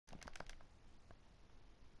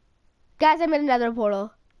Guys, I made another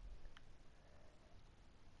portal.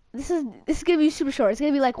 This is gonna be super short. It's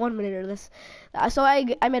gonna be like 1 minute or this. So I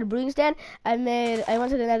made a brewing stand. I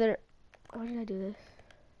went to the nether. Why did I do this?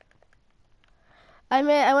 I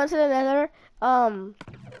went to the nether.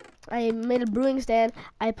 I made a brewing stand.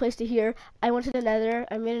 I placed it here. I went to the nether.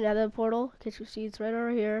 I made another portal. Can't you see? It's right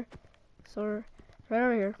over here. So right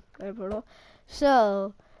over here. Another portal.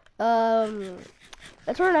 So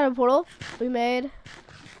that's where another portal we made.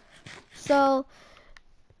 So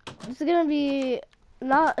it's gonna be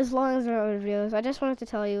not as long as our other videos. I just wanted to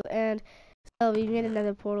tell you. And so we made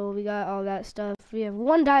another portal. We got all that stuff. We have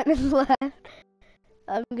 1 diamond left.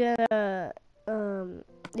 I'm gonna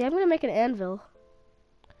yeah, I'm gonna make an anvil.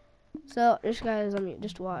 So just guys, let me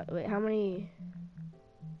just watch. Wait, how many?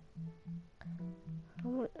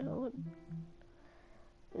 We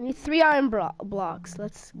need 3 iron blocks.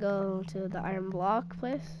 Let's go to the iron block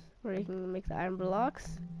place where you can make the iron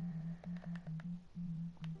blocks.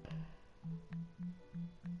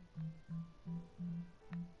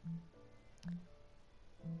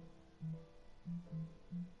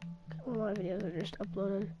 A lot of videos are just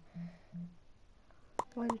uploaded.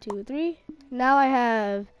 1, 2, 3. Now I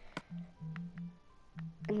have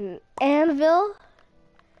an anvil.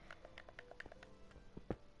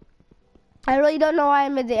 I really don't know why I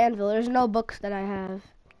made the anvil. There's no books that I have.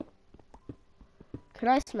 Could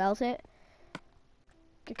I smelt it?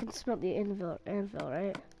 I can smelt the anvil,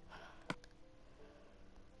 right?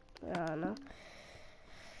 I don't know.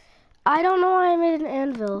 I don't know why I made an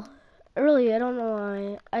anvil. Really, I don't know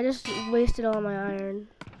why. I just wasted all my iron.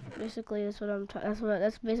 Basically, that's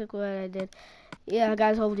that's basically what I did. Yeah,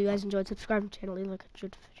 guys, hopefully you guys enjoyed. Subscribe to the channel, leave like a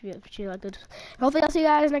hopefully I'll see you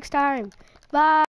guys next time. Bye.